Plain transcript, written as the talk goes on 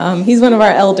He's one of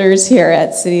our elders here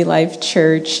at City Life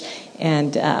Church,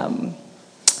 and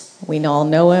we all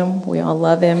know him. We all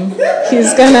love him.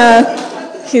 He's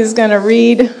gonna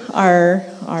read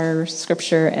our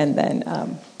scripture, and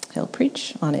then he'll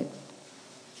preach on it.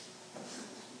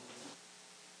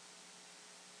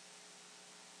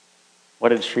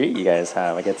 What a treat you guys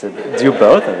have. I get to do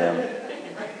both of them.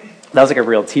 That was like a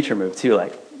real teacher move too.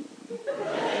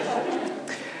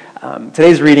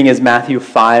 Today's reading is Matthew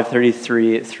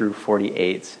 5:33 through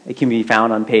 48. It can be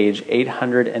found on page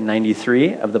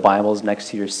 893 of the Bibles next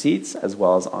to your seats, as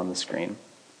well as on the screen.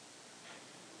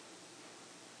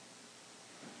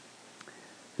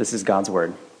 This is God's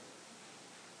word.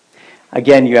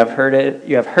 Again, you have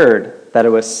heard that it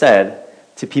was said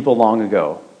to people long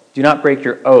ago, "Do not break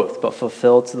your oath, but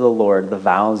fulfill to the Lord the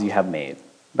vows you have made."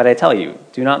 But I tell you,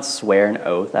 do not swear an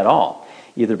oath at all,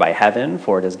 either by heaven,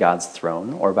 for it is God's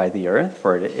throne, or by the earth,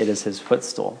 for it is his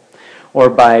footstool, or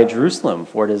by Jerusalem,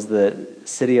 for it is the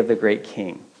city of the great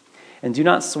king. And do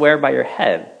not swear by your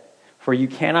head, for you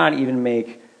cannot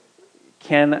make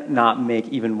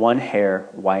even one hair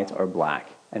white or black.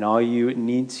 And all you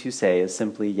need to say is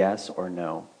simply yes or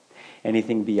no.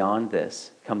 Anything beyond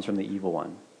this comes from the evil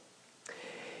one.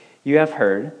 You have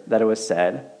heard that it was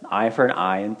said, eye for an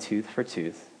eye and tooth for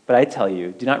tooth. But I tell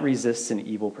you, do not resist an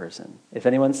evil person. If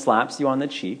anyone slaps you on the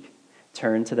cheek,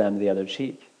 turn to them the other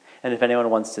cheek. And if anyone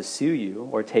wants to sue you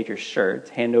or take your shirt,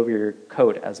 hand over your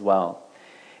coat as well.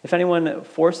 If anyone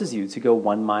forces you to go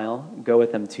 1 mile, go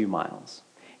with them 2 miles.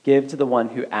 Give to the one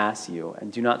who asks you,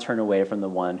 and do not turn away from the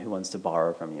one who wants to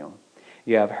borrow from you.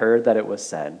 You have heard that it was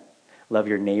said, love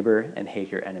your neighbor and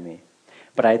hate your enemy.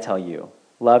 But I tell you,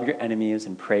 love your enemies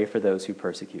and pray for those who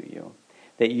persecute you,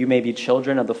 that you may be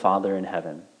children of the Father in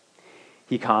heaven.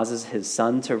 He causes his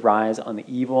sun to rise on the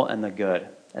evil and the good,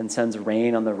 and sends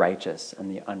rain on the righteous and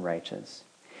the unrighteous.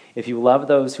 If you love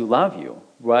those who love you,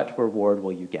 what reward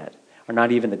will you get? Are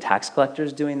not even the tax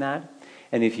collectors doing that?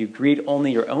 And if you greet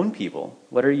only your own people,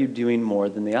 what are you doing more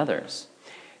than the others?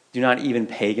 Do not even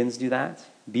pagans do that?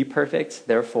 Be perfect,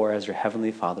 therefore, as your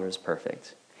heavenly Father is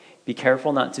perfect. Be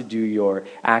careful not to do your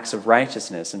acts of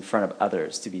righteousness in front of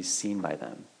others to be seen by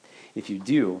them. If you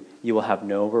do, you will have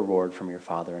no reward from your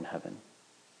Father in heaven.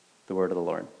 The word of the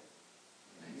Lord.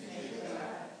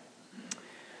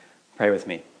 Pray with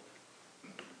me.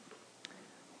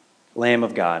 Lamb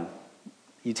of God,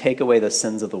 you take away the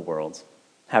sins of the world.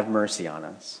 Have mercy on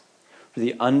us. For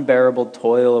the unbearable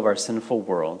toil of our sinful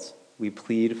world, we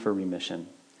plead for remission.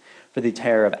 For the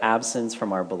terror of absence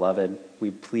from our beloved, we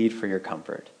plead for your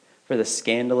comfort. For the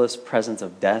scandalous presence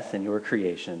of death in your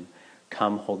creation,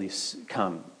 come, Holy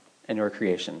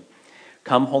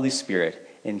Spirit,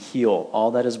 and heal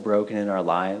all that is broken in our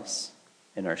lives,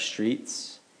 in our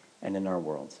streets, and in our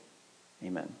world.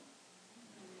 Amen.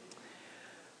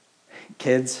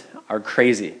 Kids are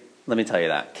crazy. Let me tell you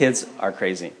that. Kids are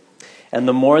crazy. And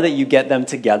the more that you get them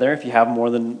together, if you have more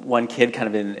than one kid kind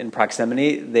of in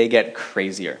proximity, they get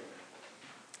crazier.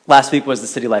 Last week was the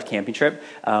City Life camping trip.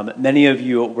 Many of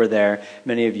you were there.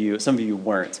 Some of you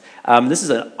weren't. This is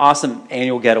an awesome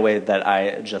annual getaway that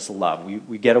I just love.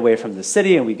 We get away from the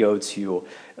city and we go to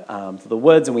the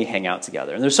woods and we hang out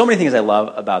together. And there's so many things I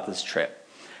love about this trip.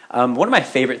 One of my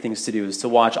favorite things to do is to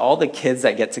watch all the kids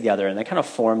that get together and they kind of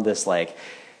form this like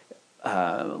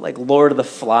Lord of the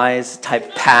Flies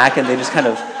type pack, and they just kind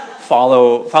of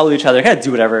follow each other, kind of do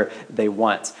whatever they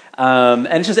want. And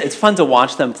it's fun to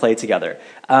watch them play together.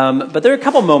 But there are a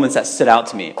couple moments that stood out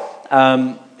to me.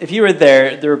 If you were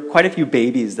there were quite a few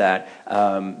babies that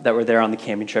were there on the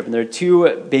camping trip, and there are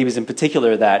 2 babies in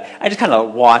particular that I just kind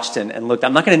of watched and looked.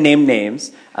 I'm not going to name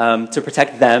names to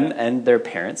protect them and their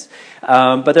parents,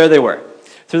 but there they were.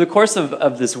 Through the course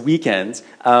of this weekend,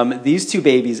 these 2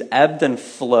 babies ebbed and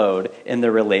flowed in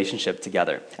their relationship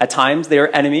together. At times they were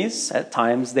enemies, at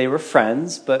times they were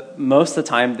friends, but most of the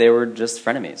time they were just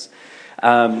frenemies.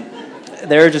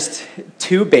 They were just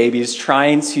 2 babies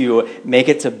trying to make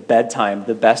it to bedtime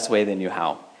the best way they knew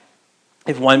how.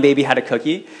 If one baby had a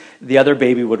cookie, the other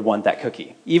baby would want that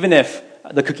cookie. Even if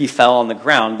the cookie fell on the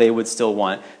ground, they would still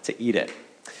want to eat it.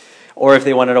 Or if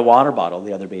they wanted a water bottle,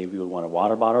 the other baby would want a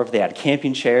water bottle. If they had a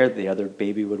camping chair, the other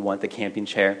baby would want the camping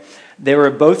chair. They were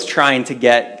both trying to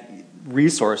get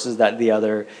resources that the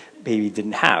other baby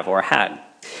didn't have or had.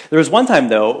 There was one time,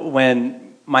 though,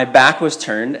 when my back was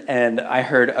turned and I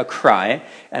heard a cry,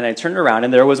 and I turned around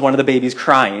and there was one of the babies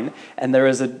crying, and there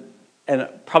was and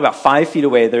probably about 5 feet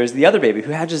away, there was the other baby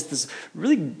who had just this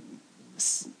really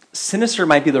sinister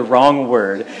might be the wrong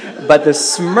word, but the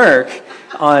smirk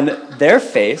on their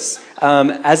face,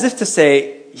 as if to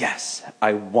say, yes,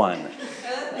 I won.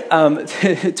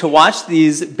 to watch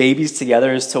these babies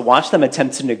together is to watch them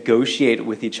attempt to negotiate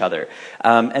with each other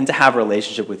and to have a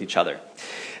relationship with each other.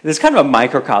 This is kind of a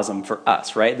microcosm for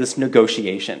us, right? This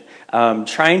negotiation,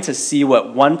 trying to see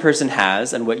what one person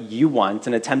has and what you want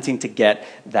and attempting to get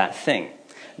that thing.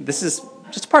 This is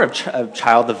just part of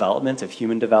child development, of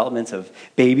human development, of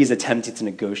babies attempting to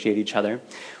negotiate each other.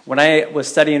 When I was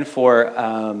studying for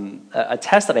a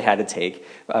test that I had to take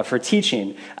for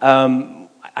teaching, I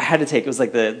had to take, it was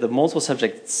like the multiple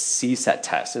subject CSET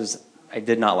test. I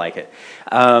did not like it.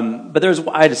 But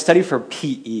I had to study for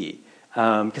PE.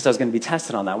 Because I was going to be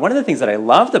tested on that. One of the things that I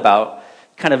loved about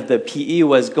kind of the PE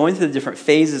was going through the different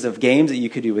phases of games that you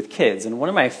could do with kids. And one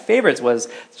of my favorites was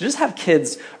to just have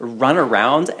kids run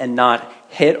around and not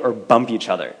hit or bump each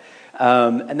other.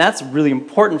 And that's really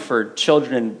important for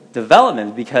children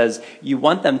development because you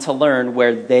want them to learn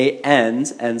where they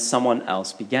end and someone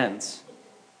else begins.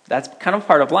 That's kind of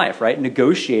part of life, right?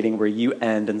 Negotiating where you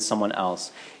end and someone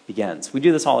else begins. We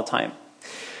do this all the time.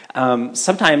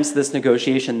 Sometimes this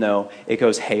negotiation, though, it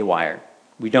goes haywire.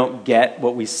 We don't get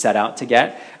what we set out to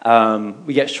get.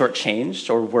 We get shortchanged,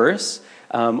 or worse,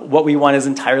 what we want is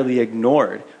entirely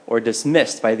ignored or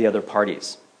dismissed by the other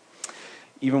parties.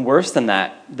 Even worse than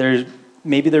that,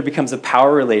 maybe there becomes a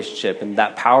power relationship, and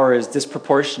that power is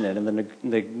disproportionate, and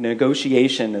the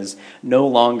negotiation is no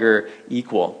longer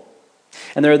equal.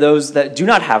 And there are those that do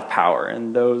not have power,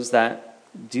 and those that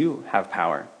do have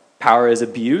power. Power is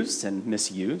abused and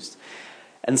misused.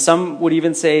 And some would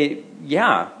even say,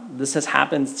 yeah, this has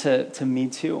happened to me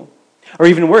too. Or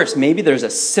even worse, maybe there's a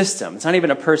system. It's not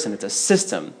even a person, it's a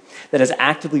system that is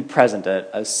actively present,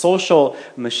 a social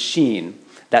machine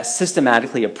that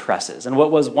systematically oppresses. And what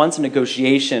was once a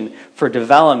negotiation for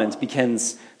development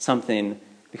becomes something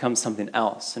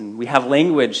else. And we have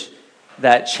language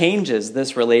that changes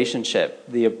this relationship,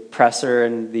 the oppressor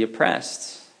and the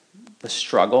oppressed, the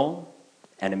struggle,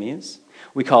 enemies.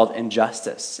 We call it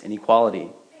injustice, inequality,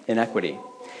 inequity.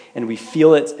 And we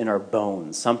feel it in our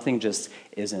bones. Something just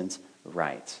isn't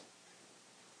right.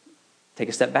 Take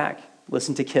a step back.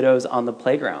 Listen to kiddos on the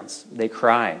playgrounds. They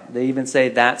cry. They even say,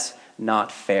 that's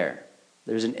not fair.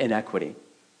 There's an inequity.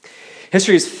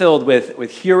 History is filled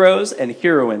with heroes and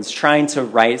heroines trying to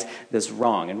right this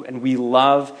wrong. And we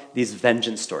love these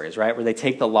vengeance stories, right, where they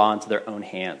take the law into their own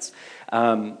hands.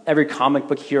 Every comic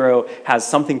book hero has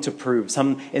something to prove,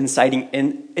 some inciting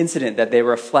incident that they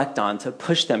reflect on to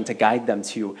push them, to guide them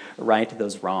to right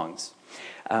those wrongs.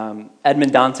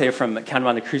 Edmond Dante from Count of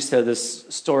Monte Cristo, this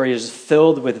story is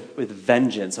filled with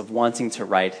vengeance, of wanting to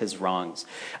right his wrongs.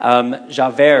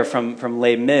 Javert from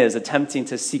Les Mis, attempting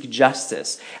to seek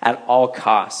justice at all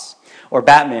costs. Or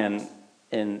Batman,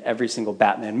 in every single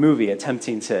Batman movie,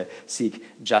 attempting to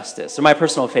seek justice. So my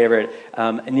personal favorite,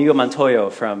 Inigo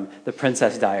Montoya from The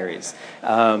Princess Diaries.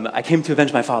 I came to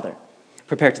avenge my father,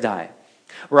 prepare to die.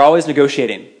 We're always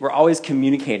negotiating. We're always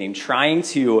communicating, trying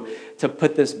to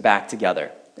put this back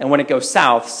together. And when it goes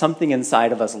south, something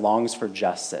inside of us longs for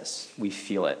justice. We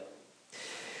feel it.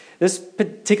 This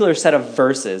particular set of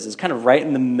verses is kind of right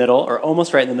in the middle, or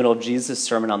almost right in the middle of Jesus'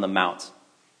 Sermon on the Mount.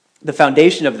 The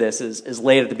foundation of this is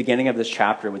laid at the beginning of this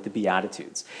chapter with the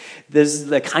Beatitudes. This is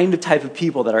the kind of type of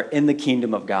people that are in the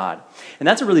kingdom of God. And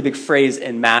that's a really big phrase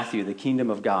in Matthew, the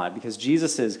kingdom of God, because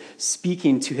Jesus is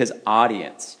speaking to his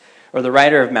audience, or the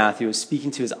writer of Matthew is speaking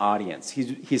to his audience.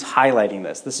 He's highlighting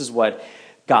this. This is what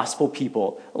gospel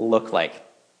people look like.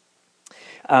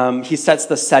 He sets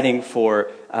the setting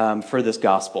for this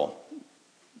gospel.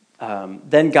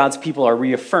 Then God's people are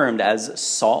reaffirmed as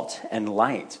salt and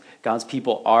light. God's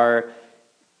people are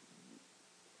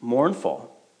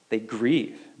mournful. They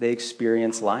grieve. They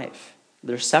experience life.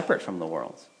 They're separate from the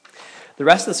world. The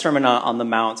rest of the Sermon on the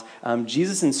Mount,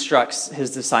 Jesus instructs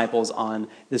his disciples on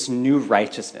this new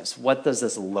righteousness. What does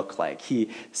this look like?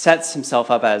 He sets himself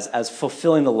up as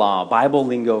fulfilling the law, Bible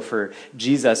lingo for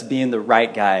Jesus being the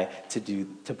right guy to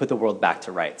put the world back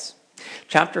to rights.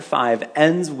 Chapter 5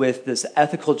 ends with this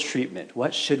ethical treatment.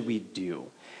 What should we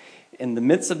do? In the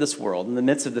midst of this world, in the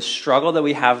midst of the struggle that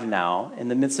we have now, in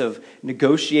the midst of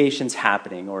negotiations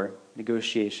happening or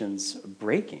negotiations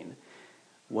breaking,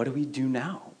 what do we do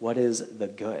now? What is the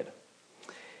good?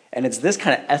 And it's this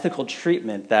kind of ethical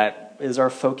treatment that is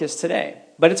our focus today.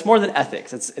 But it's more than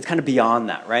ethics. It's kind of beyond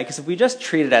that, right? Because if we just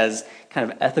treat it as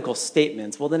kind of ethical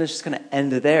statements, well, then it's just going to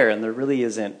end there, and there really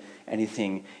isn't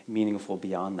anything meaningful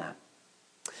beyond that.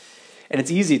 And it's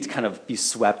easy to kind of be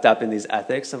swept up in these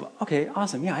ethics of, okay,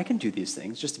 awesome, yeah, I can do these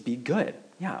things just to be good.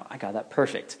 Yeah, I got that,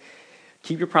 perfect.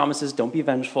 Keep your promises, don't be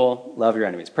vengeful, love your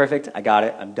enemies. Perfect, I got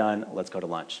it, I'm done, let's go to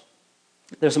lunch.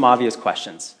 There's some obvious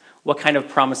questions. What kind of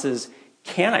promises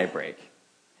can I break?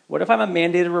 What if I'm a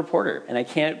mandated reporter and I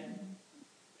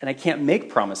can't make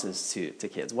promises to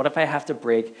kids? What if I have to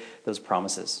break those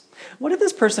promises? What if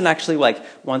this person actually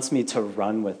wants me to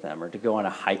run with them or to go on a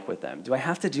hike with them? Do I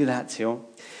have to do that too?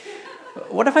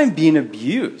 What if I'm being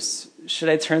abused? Should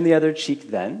I turn the other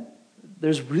cheek then?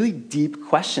 There's really deep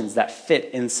questions that fit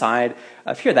inside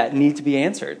of here that need to be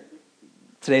answered.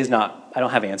 I don't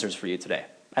have answers for you today.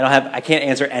 I can't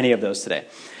answer any of those today.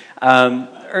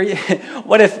 Or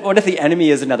what if the enemy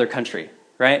is another country,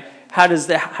 right? How does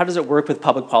it work with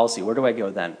public policy? Where do I go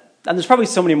then? And there's probably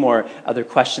so many more other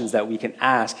questions that we can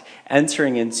ask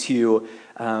entering into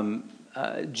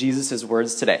Jesus'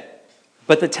 words today.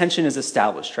 But the tension is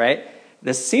established, right?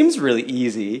 This seems really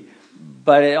easy,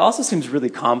 but it also seems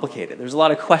really complicated. There's a lot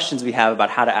of questions we have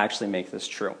about how to actually make this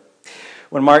true.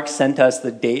 When Mark sent us the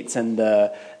dates and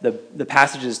the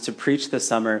passages to preach this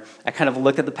summer, I kind of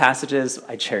looked at the passages.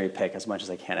 I cherry pick as much as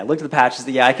I can. I looked at the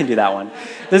passages. Yeah, I can do that one.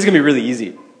 This is going to be really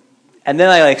easy. And then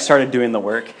I started doing the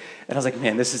work, and I was like,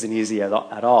 man, this isn't easy at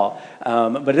all.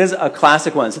 But it is a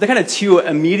classic one. So the kind of two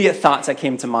immediate thoughts that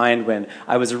came to mind when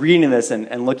I was reading this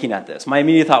and looking at this. My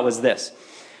immediate thought was this.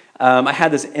 I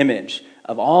had this image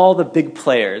of all the big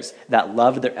players that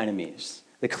loved their enemies,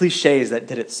 the cliches that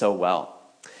did it so well.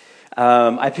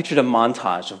 I pictured a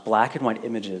montage of black and white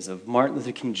images of Martin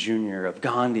Luther King Jr., of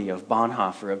Gandhi, of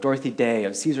Bonhoeffer, of Dorothy Day,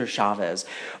 of Cesar Chavez,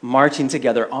 marching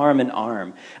together arm in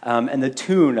arm, and the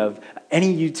tune of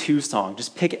any U2 song.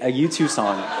 Just pick a U2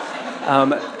 song.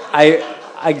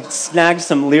 I snagged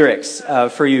some lyrics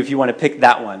for you if you want to pick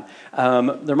that one.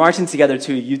 They're marching together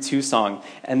to a U2 song,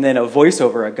 and then a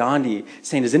voiceover, a Gandhi,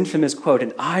 saying his infamous quote,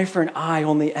 "An eye for an eye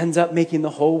only ends up making the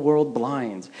whole world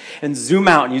blind." And zoom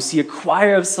out, and you see a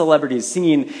choir of celebrities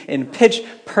singing in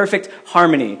pitch-perfect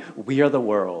harmony, "We are the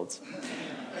world."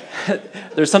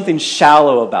 There's something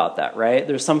shallow about that, right?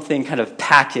 There's something kind of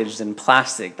packaged in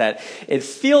plastic that it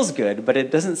feels good, but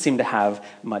it doesn't seem to have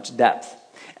much depth.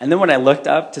 And then when I looked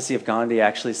up to see if Gandhi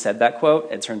actually said that quote,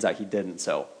 it turns out he didn't,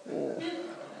 so...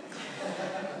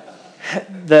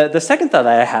 The second thought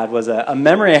that I had was a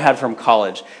memory I had from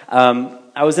college.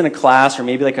 I was in a class, or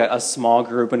maybe a small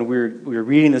group, and we were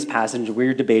reading this passage, and we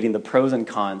were debating the pros and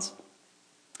cons.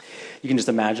 You can just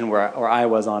imagine where I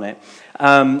was on it.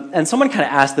 And someone kind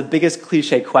of asked the biggest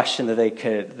cliche question that they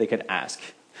could ask.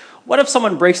 What if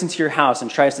someone breaks into your house and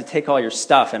tries to take all your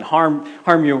stuff and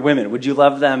harm your women? Would you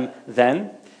love them then?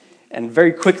 And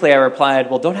very quickly I replied,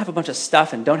 well, don't have a bunch of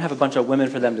stuff and don't have a bunch of women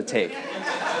for them to take.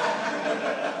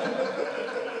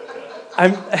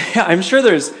 I'm sure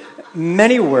there's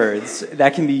many words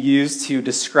that can be used to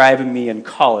describe me in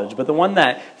college, but the one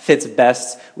that fits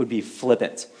best would be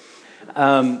flippant.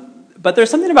 But there's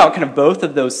something about kind of both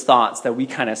of those thoughts that we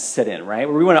kind of sit in, right?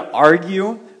 Where we want to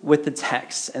argue with the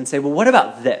text and say, well, what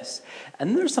about this? And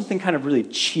then there's something kind of really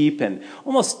cheap and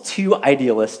almost too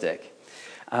idealistic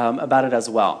about it as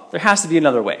well. There has to be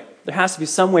another way. There has to be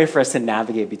some way for us to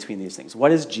navigate between these things.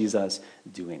 What is Jesus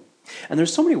doing? And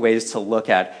there's so many ways to look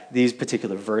at these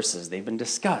particular verses. They've been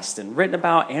discussed and written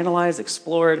about, analyzed,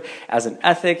 explored as an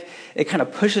ethic. It kind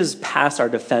of pushes past our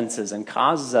defenses and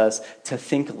causes us to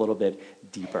think a little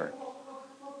bit deeper.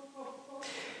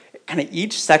 Kind of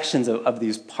each section of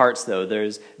these parts, though,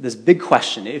 there's this big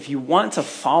question. If you want to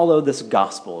follow this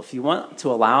gospel, if you want to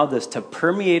allow this to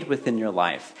permeate within your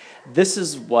life, this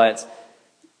is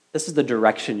the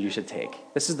direction you should take.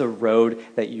 This is the road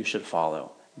that you should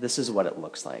follow. This is what it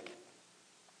looks like.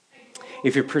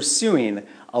 If you're pursuing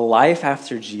a life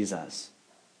after Jesus,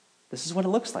 this is what it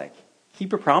looks like.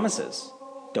 Keep your promises.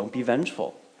 Don't be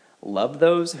vengeful. Love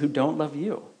those who don't love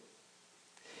you.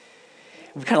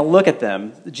 If we kind of look at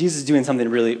them, Jesus is doing something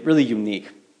really, really unique.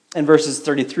 In verses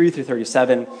 33 through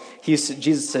 37,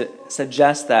 Jesus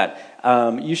suggests that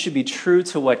you should be true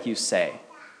to what you say.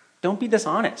 Don't be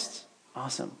dishonest.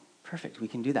 Awesome. Perfect. We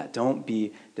can do that. Don't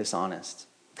be dishonest.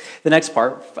 The next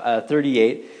part,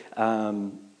 38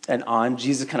 and on,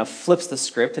 Jesus kind of flips the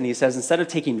script and he says, instead of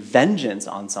taking vengeance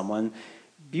on someone,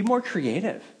 be more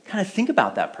creative. Kind of think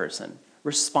about that person.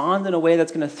 Respond in a way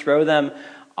that's going to throw them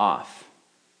off.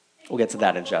 We'll get to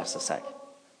that in just a sec.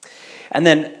 And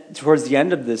then towards the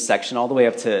end of this section, all the way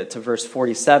up to verse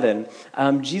 47,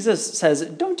 Jesus says,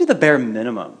 don't do the bare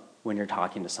minimum when you're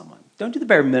talking to someone. Don't do the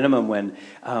bare minimum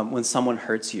when someone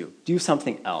hurts you. Do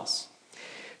something else.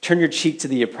 Turn your cheek to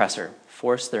the oppressor.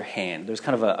 Force their hand. There's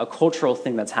kind of a cultural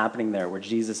thing that's happening there where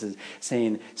Jesus is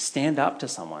saying, stand up to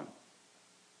someone.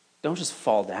 Don't just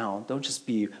fall down. Don't just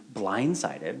be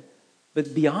blindsided,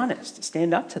 but be honest.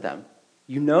 Stand up to them.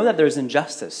 You know that there's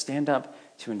injustice. Stand up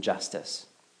to injustice.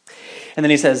 And then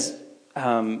he says,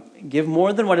 give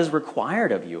more than what is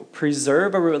required of you.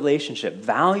 Preserve a relationship.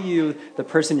 Value the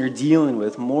person you're dealing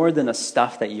with more than the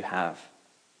stuff that you have.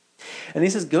 And he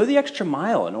says, go the extra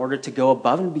mile in order to go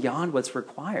above and beyond what's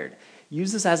required.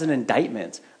 Use this as an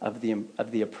indictment of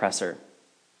the oppressor.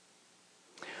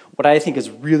 What I think is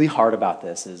really hard about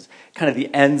this is kind of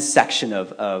the end section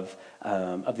of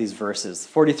these verses,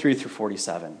 43 through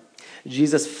 47.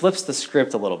 Jesus flips the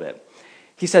script a little bit.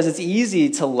 He says it's easy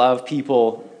to love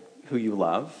people who you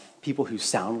love, people who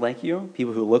sound like you,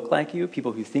 people who look like you,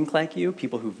 people who think like you,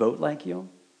 people who vote like you.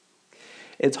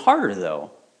 It's harder,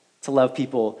 though, to love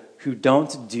people who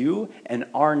don't do and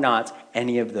are not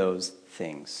any of those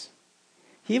things.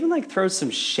 He even throws some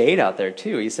shade out there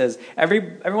too. He says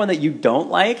everyone that you don't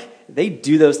like, they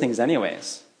do those things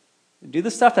anyways. Do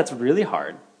the stuff that's really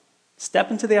hard.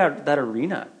 Step into that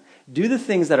arena. Do the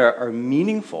things that are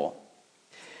meaningful.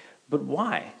 But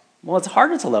why? Well, it's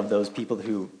harder to love those people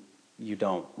who you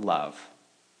don't love,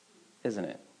 isn't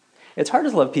it? It's harder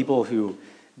to love people who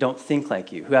don't think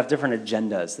like you, who have different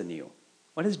agendas than you.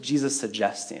 What is Jesus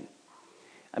suggesting?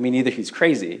 I mean, either he's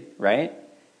crazy, right?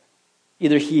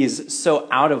 Either he's so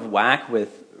out of whack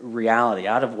with reality,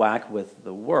 out of whack with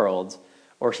the world,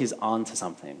 or he's on to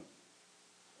something.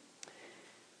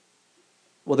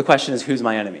 Well, the question is, who's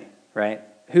my enemy, right?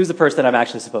 Who's the person that I'm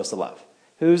actually supposed to love?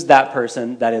 Who's that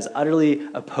person that is utterly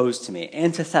opposed to me,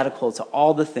 antithetical to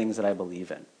all the things that I believe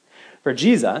in? For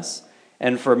Jesus,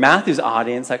 and for Matthew's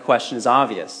audience, that question is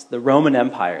obvious. The Roman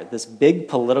Empire, this big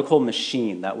political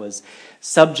machine that was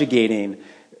subjugating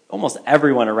almost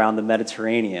everyone around the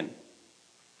Mediterranean.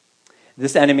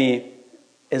 This enemy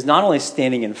is not only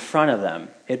standing in front of them,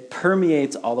 it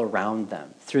permeates all around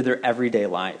them through their everyday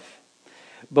life.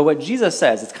 But what Jesus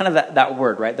says, it's kind of that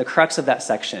word, right? The crux of that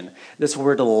section, this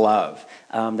word love,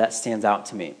 that stands out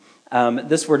to me.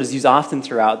 This word is used often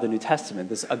throughout the New Testament,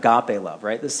 this agape love,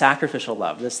 right? This sacrificial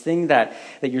love, this thing that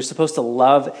you're supposed to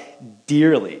love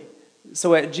dearly. So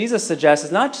what Jesus suggests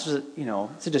is not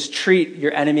to just treat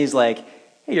your enemies like,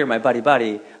 hey, you're my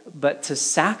buddy, but to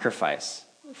sacrifice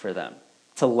for them,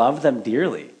 to love them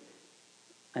dearly.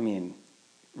 I mean,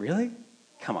 really?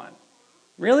 Come on.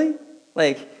 Really?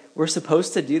 We're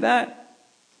supposed to do that?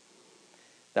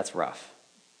 That's rough.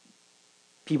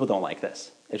 People don't like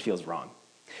this. It feels wrong.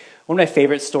 One of my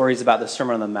favorite stories about the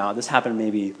Sermon on the Mount, this happened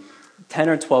maybe 10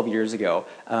 or 12 years ago.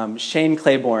 Shane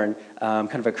Claiborne,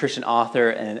 kind of a Christian author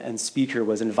and speaker,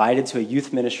 was invited to a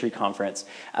youth ministry conference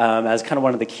as kind of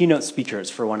one of the keynote speakers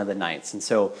for one of the nights. And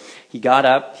so he got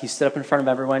up, he stood up in front of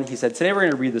everyone, he said, today we're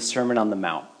going to read the Sermon on the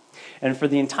Mount. And for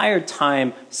the entire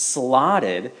time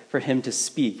slotted for him to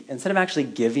speak, instead of actually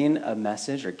giving a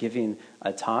message or giving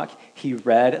a talk, he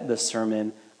read the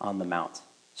Sermon on the Mount,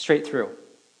 straight through.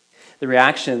 The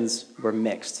reactions were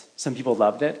mixed. Some people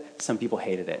loved it, some people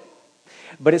hated it.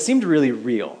 But it seemed really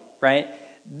real, right?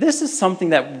 This is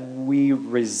something that we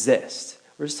resist.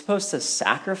 We're supposed to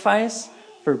sacrifice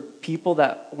for people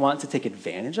that want to take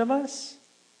advantage of us?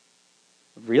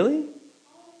 Really?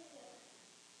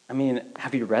 I mean,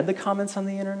 have you read the comments on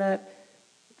the internet?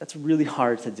 That's really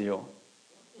hard to do.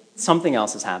 Something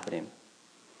else is happening.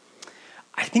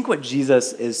 I think what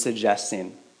Jesus is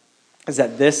suggesting is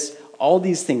that all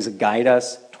these things guide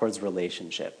us towards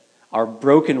relationship. Our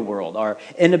broken world, our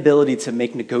inability to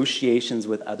make negotiations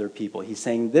with other people. He's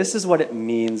saying this is what it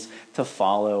means to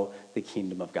follow the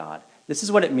kingdom of God. This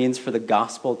is what it means for the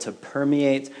gospel to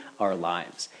permeate our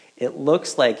lives. It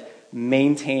looks like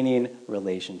maintaining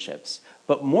relationships.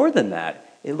 But more than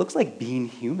that, it looks like being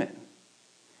human.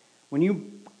 When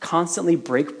you constantly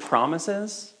break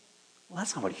promises, well,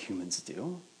 that's not what humans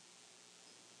do.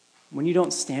 When you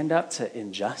don't stand up to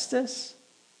injustice,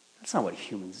 that's not what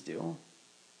humans do.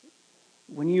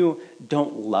 When you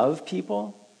don't love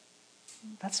people,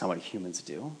 that's not what humans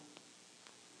do.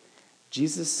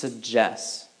 Jesus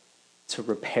suggests to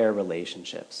repair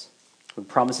relationships. When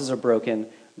promises are broken,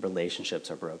 relationships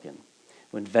are broken.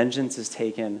 When vengeance is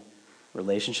taken,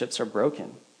 relationships are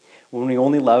broken. When we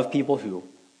only love people who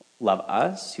love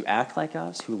us, who act like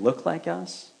us, who look like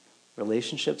us,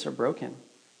 relationships are broken.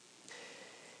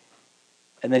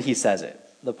 And then he says it.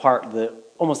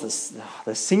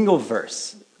 The single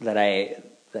verse that I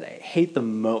hate the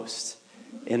most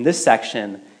in this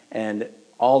section and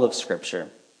all of Scripture.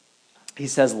 He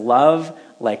says, love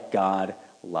like God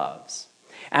loves.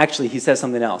 Actually, he says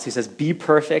something else. He says, be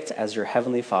perfect as your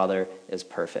heavenly Father is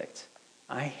perfect.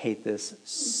 I hate this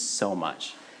so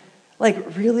much.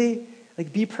 Really?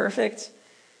 Be perfect?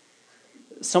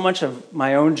 So much of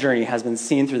my own journey has been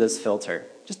seen through this filter.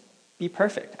 Just be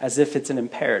perfect, as if it's an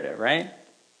imperative, right?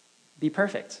 Be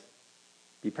perfect.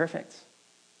 Be perfect.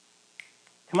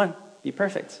 Come on, be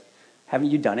perfect. Haven't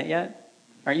you done it yet?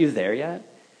 Aren't you there yet?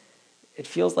 It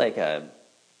feels like I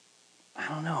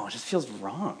don't know, it just feels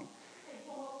wrong.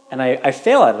 And I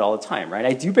fail at it all the time, right?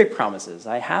 I do break promises.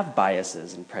 I have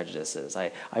biases and prejudices.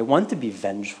 I want to be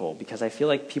vengeful because I feel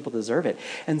like people deserve it.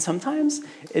 And sometimes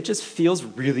it just feels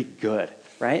really good,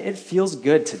 right? It feels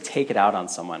good to take it out on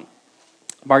someone.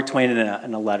 Mark Twain,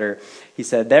 in a letter, he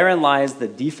said, "Therein lies the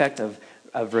defect of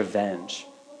revenge.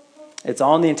 It's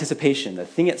all in the anticipation. The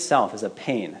thing itself is a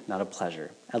pain, not a pleasure.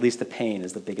 At least the pain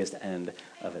is the biggest end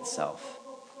of itself."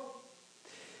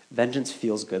 Vengeance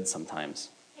feels good sometimes.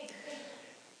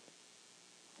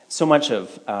 So much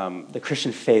of the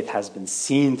Christian faith has been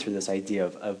seen through this idea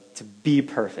of to be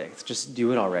perfect, just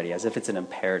do it already, as if it's an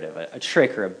imperative, a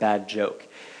trick or a bad joke.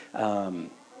 And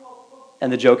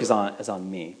the joke is on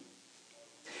me.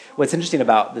 What's interesting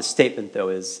about this statement, though,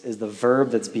 is the verb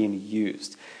that's being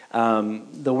used.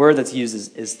 The word that's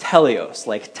used is teleos,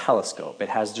 like telescope. It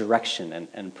has direction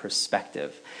and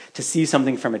perspective, to see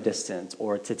something from a distance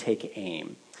or to take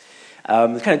aim.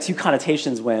 There's kind of two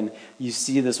connotations when you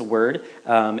see this word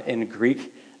in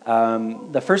Greek.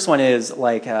 The first one is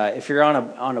like if you're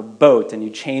on a boat and you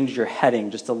change your heading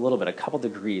just a little bit, a couple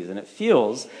degrees, and it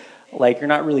feels like you're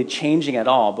not really changing at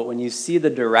all, but when you see the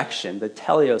direction, the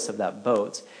teleos of that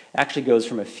boat, it actually goes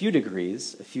from a few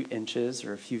degrees, a few inches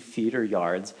or a few feet or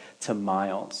yards, to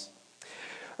miles.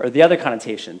 Or the other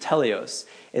connotation, teleos,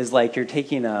 is like you're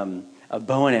taking a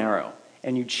bow and arrow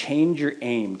and you change your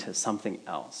aim to something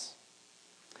else.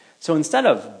 So instead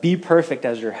of be perfect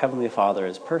as your heavenly Father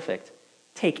is perfect,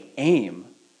 take aim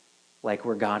like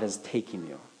where God is taking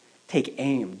you. Take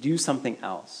aim, do something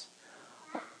else.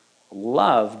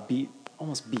 Love be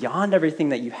almost beyond everything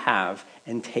that you have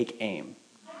and take aim.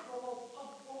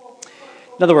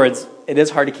 In other words, it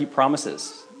is hard to keep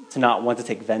promises, to not want to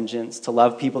take vengeance, to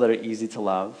love people that are easy to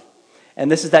love.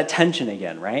 And this is that tension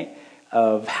again, right?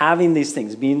 Of having these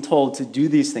things, being told to do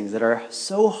these things that are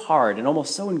so hard and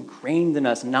almost so ingrained in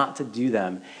us not to do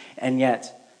them, and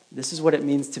yet this is what it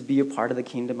means to be a part of the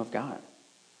kingdom of God.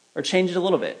 Or change it a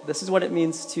little bit. This is what it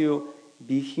means to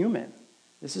be human.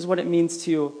 This is what it means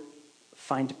to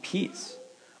find peace.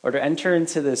 Or to enter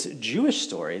into this Jewish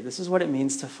story, this is what it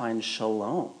means to find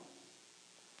shalom.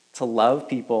 To love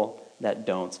people that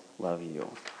don't love you.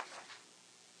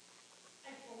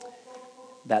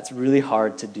 That's really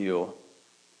hard to do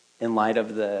in light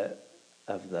of the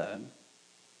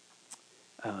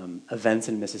events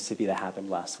in Mississippi that happened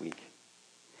last week.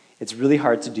 It's really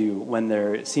hard to do when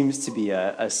there seems to be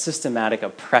a systematic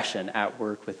oppression at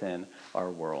work within our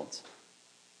world.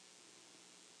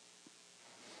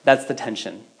 That's the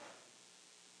tension.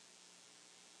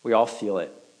 We all feel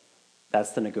it.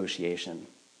 That's the negotiation.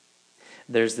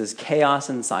 There's this chaos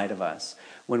inside of us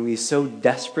when we so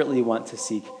desperately want to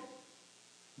seek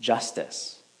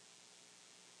justice.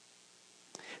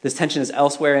 This tension is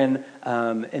elsewhere in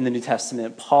the New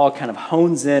Testament. Paul kind of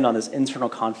hones in on this internal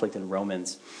conflict in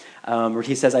Romans, where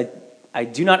he says, I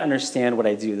do not understand what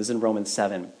I do. This is in Romans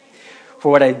 7.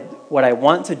 For what I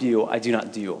want to do, I do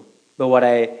not do. But what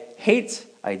I hate,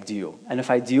 I do. And if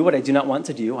I do what I do not want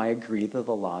to do, I agree that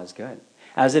the law is good.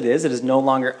 As it is no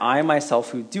longer I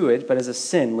myself who do it, but as a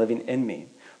sin living in me.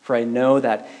 For I know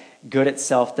that good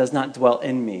itself does not dwell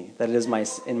in me, that it is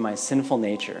in my sinful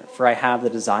nature. For I have the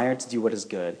desire to do what is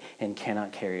good and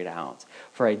cannot carry it out.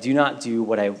 For I do not do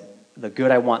the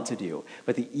good I want to do,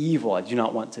 but the evil I do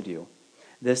not want to do.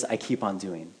 This I keep on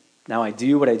doing. Now I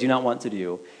do what I do not want to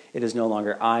do. It is no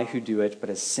longer I who do it, but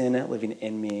a sin living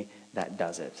in me that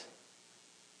does it.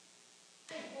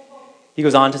 He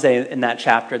goes on to say in that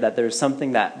chapter that there's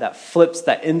something that flips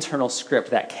that internal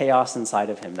script, that chaos inside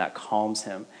of him, that calms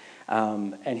him.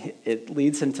 And it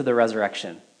leads him to the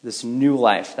resurrection, this new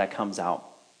life that comes out.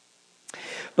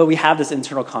 But we have this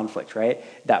internal conflict, right,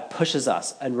 that pushes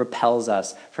us and repels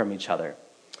us from each other.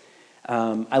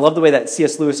 I love the way that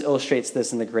C.S. Lewis illustrates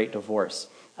this in The Great Divorce.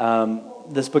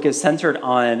 This book is centered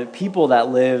on people that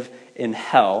live in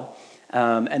hell,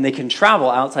 and they can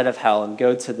travel outside of hell and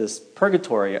go to this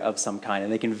purgatory of some kind,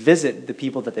 and they can visit the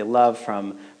people that they love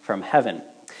from heaven.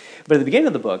 But at the beginning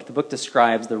of the book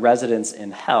describes the residents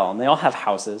in hell, and they all have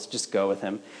houses. Just go with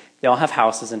him. They all have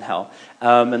houses in hell,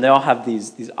 and they all have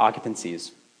these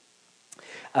occupancies.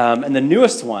 And the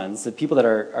newest ones, the people that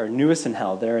are newest in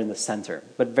hell, they're in the center.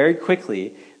 But very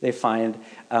quickly, they find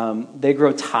they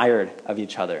grow tired of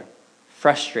each other,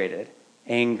 frustrated,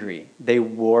 angry. They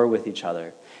war with each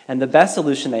other. And the best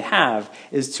solution they have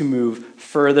is to move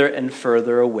further and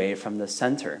further away from the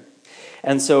center.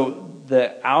 And so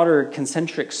the outer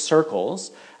concentric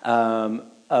circles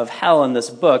of hell in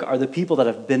this book are the people that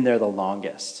have been there the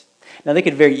longest. Now, they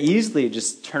could very easily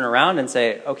just turn around and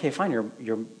say, okay, fine,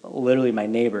 you're literally my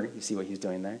neighbor. You see what he's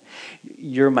doing there?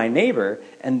 You're my neighbor,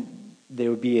 and they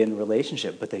would be in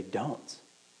relationship, but they don't.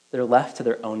 They're left to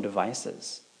their own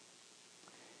devices.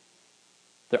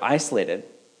 They're isolated,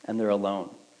 and they're alone.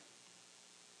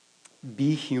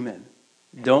 Be human.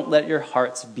 Don't let your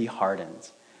hearts be hardened.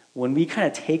 When we kind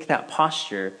of take that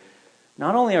posture,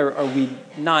 not only are we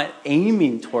not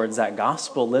aiming towards that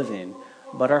gospel living,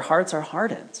 but our hearts are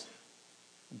hardened.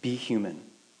 Be human.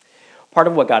 Part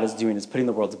of what God is doing is putting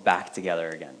the worlds back together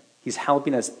again. He's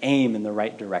helping us aim in the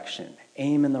right direction,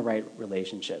 aim in the right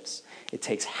relationships. It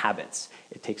takes habits.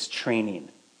 It takes training.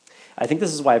 I think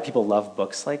this is why people love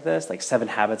books like this, like 7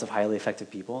 Habits of Highly Effective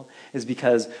People, is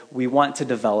because we want to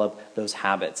develop those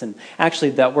habits. And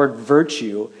actually, that word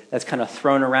virtue that's kind of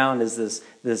thrown around is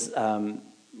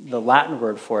the Latin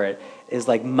word for it is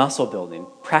like muscle building,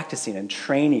 practicing and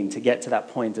training to get to that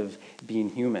point of being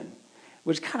human,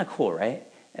 which is kind of cool, right?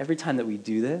 Every time that we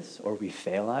do this or we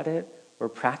fail at it, we're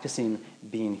practicing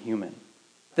being human.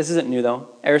 This isn't new, though.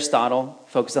 Aristotle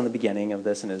focused on the beginning of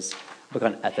this in his book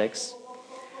on ethics.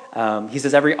 He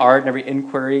says every art and every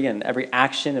inquiry and every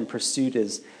action and pursuit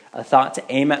is a thought to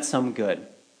aim at some good.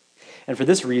 And for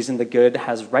this reason, the good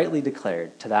has rightly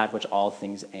declared to that which all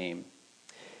things aim.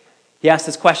 He asked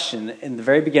this question in the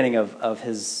very beginning of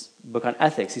his book on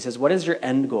ethics. He says, what is your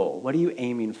end goal? What are you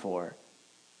aiming for?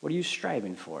 What are you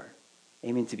striving for?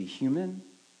 Aiming to be human?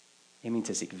 Aiming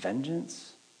to seek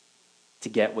vengeance? To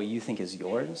get what you think is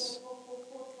yours?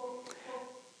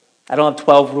 I don't have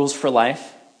 12 rules for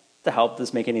life to help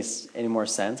this make any more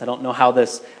sense. I don't know how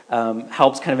this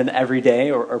helps kind of in the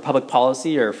everyday or public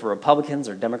policy or for Republicans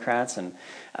or Democrats. And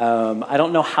I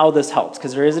don't know how this helps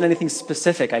because there isn't anything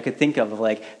specific I could think of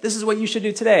like, this is what you should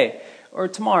do today or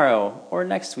tomorrow or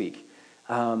next week.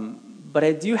 But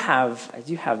I do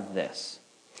have this.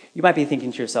 You might be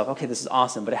thinking to yourself, okay, this is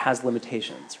awesome, but it has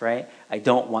limitations, right? I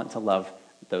don't want to love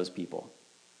those people.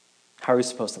 How are we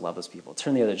supposed to love those people?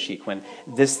 Turn the other cheek when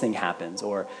this thing happens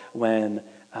or when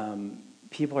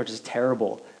people are just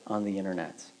terrible on the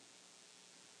internet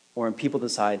or when people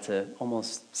decide to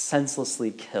almost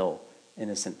senselessly kill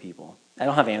innocent people. I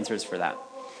don't have answers for that.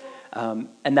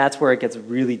 And that's where it gets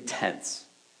really tense.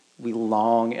 We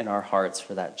long in our hearts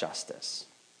for that justice.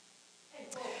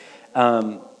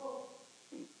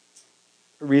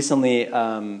 Recently,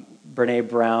 Brene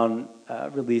Brown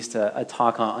released a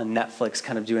talk on Netflix,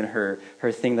 kind of doing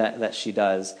her thing that she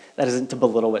does. That isn't to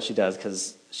belittle what she does,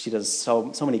 because she does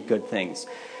so many good things.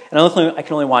 And I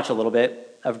can only watch a little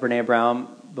bit of Brene Brown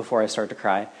before I start to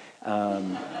cry.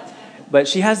 But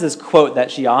she has this quote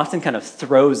that she often kind of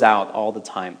throws out all the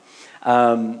time.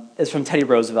 It's from Teddy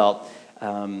Roosevelt.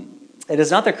 It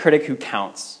is not the critic who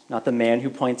counts, not the man who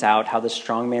points out how the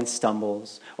strong man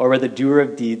stumbles, or where the doer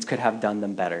of deeds could have done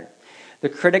them better. The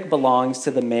critic belongs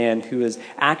to the man who is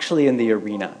actually in the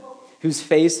arena, whose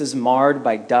face is marred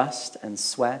by dust and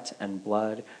sweat and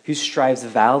blood, who strives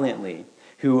valiantly,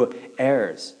 who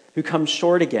errs, who comes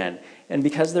short again, and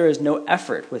because there is no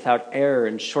effort without error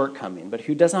and shortcoming, but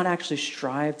who does not actually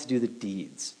strive to do the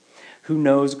deeds, who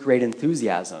knows great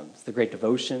enthusiasms, the great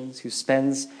devotions, who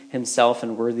spends himself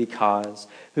in worthy cause,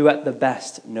 who at the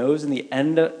best knows in the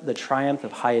end the triumph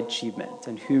of high achievement,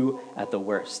 and who, at the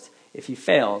worst, if he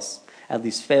fails, at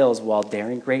least fails while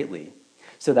daring greatly,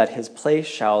 so that his place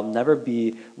shall never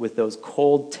be with those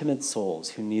cold, timid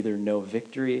souls who neither know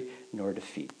victory nor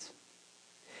defeat.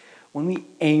 When we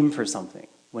aim for something,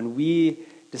 when we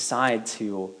decide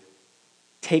to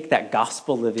take that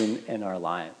gospel living in our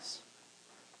lives,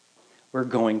 we're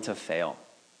going to fail.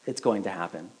 It's going to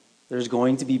happen. There's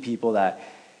going to be people that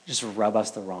just rub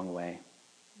us the wrong way.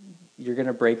 You're going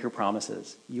to break your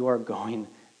promises. You are going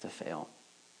to fail.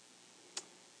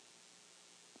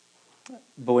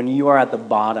 But when you are at the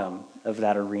bottom of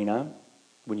that arena,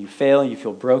 when you fail, you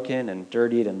feel broken and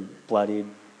dirtied and bloodied,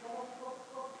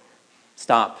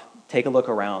 stop. Take a look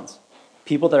around.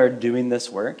 People that are doing this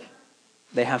work,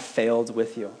 they have failed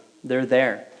with you. They're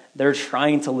there. They're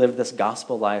trying to live this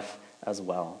gospel life as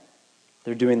well.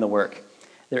 They're doing the work.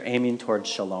 They're aiming towards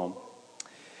shalom.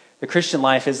 The Christian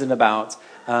life isn't about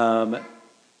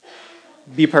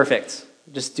be perfect.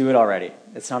 Just do it already.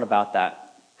 It's not about that.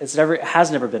 It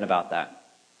has never been about that.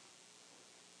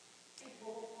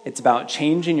 It's about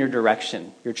changing your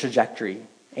direction, your trajectory,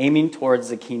 aiming towards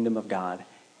the kingdom of God,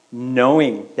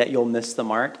 knowing that you'll miss the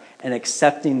mark, and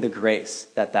accepting the grace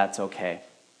that that's okay.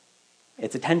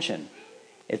 It's a tension.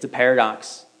 It's a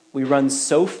paradox. We run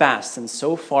so fast and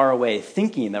so far away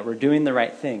thinking that we're doing the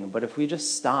right thing, but if we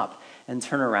just stop and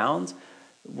turn around,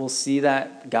 we'll see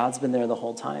that God's been there the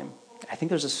whole time. I think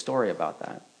there's a story about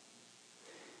that.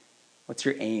 What's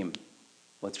your aim?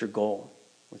 What's your goal?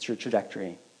 What's your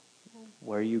trajectory?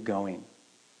 Where are you going?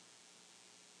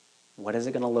 What is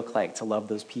it going to look like to love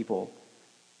those people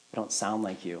that don't sound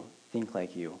like you, think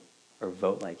like you, or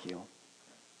vote like you?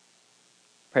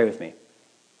 Pray with me.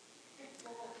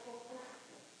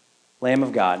 Lamb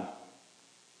of God,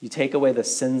 you take away the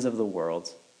sins of the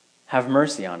world. Have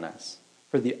mercy on us.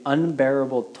 For the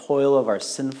unbearable toil of our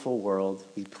sinful world,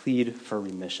 we plead for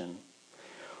remission.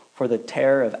 For the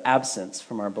terror of absence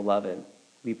from our beloved,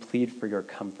 we plead for your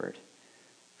comfort.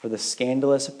 For the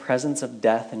scandalous presence of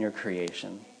death in your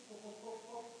creation.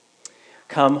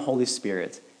 Come, Holy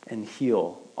Spirit, and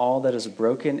heal all that is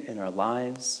broken in our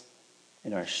lives,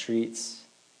 in our streets,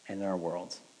 and in our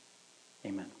world.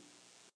 Amen.